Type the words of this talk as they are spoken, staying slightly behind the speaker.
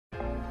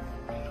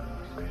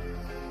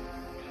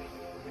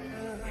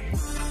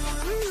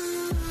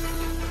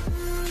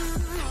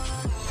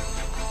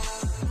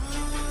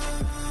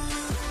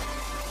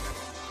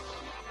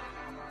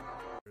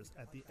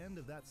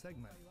of that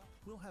segment.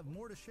 We'll have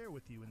more to share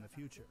with you in the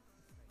future.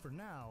 For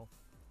now,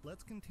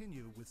 let's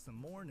continue with some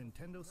more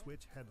Nintendo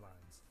Switch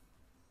headlines.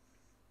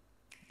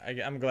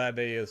 I'm glad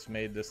they just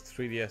made this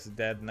 3DS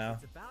dead now.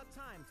 It's about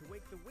time to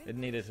wake the wind. It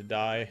needed to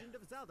die. Legend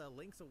of Zelda: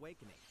 Link's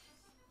Awakening,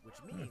 which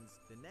means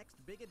the next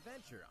big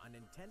adventure on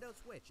Nintendo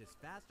Switch is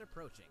fast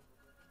approaching.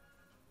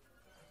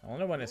 I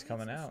wonder when it's You'll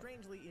meet coming some out.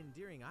 Strangely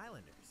endearing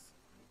islanders.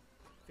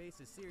 Face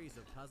a series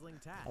of puzzling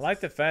tasks. I like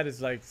the fact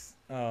it's like,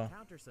 oh,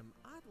 Encounter some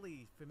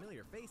oddly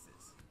familiar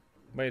faces.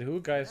 wait, who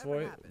guy's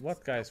Whatever voice? happens,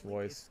 What guy's help Link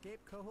voice? Escape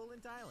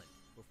Koholint Island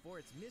before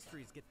its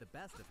mysteries get the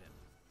best of him.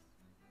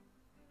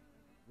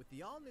 With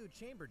the all-new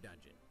chamber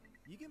dungeon,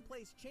 you can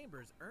place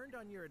chambers earned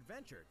on your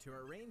adventure to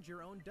arrange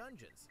your own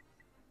dungeons.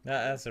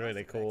 That's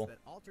really Effects cool. That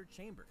alter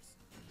chambers.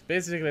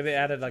 Basically, they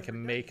added like a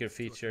Chamber maker dungeons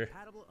to a feature.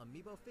 compatible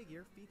amiibo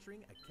figure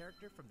featuring a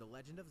character from the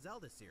Legend of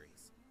Zelda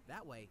series.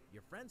 That way,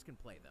 your friends can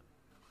play them.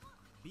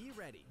 Be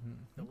ready.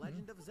 The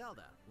Legend of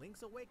Zelda: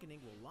 Link's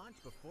Awakening will launch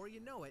before you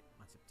know it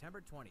on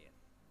September 20th.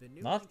 The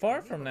new Not Link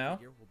far amiibo from now.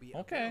 figure will be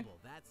Okay. available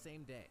that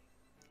same day.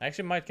 I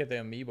actually might get the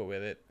amiibo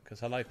with it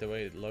because I like the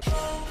way it looks.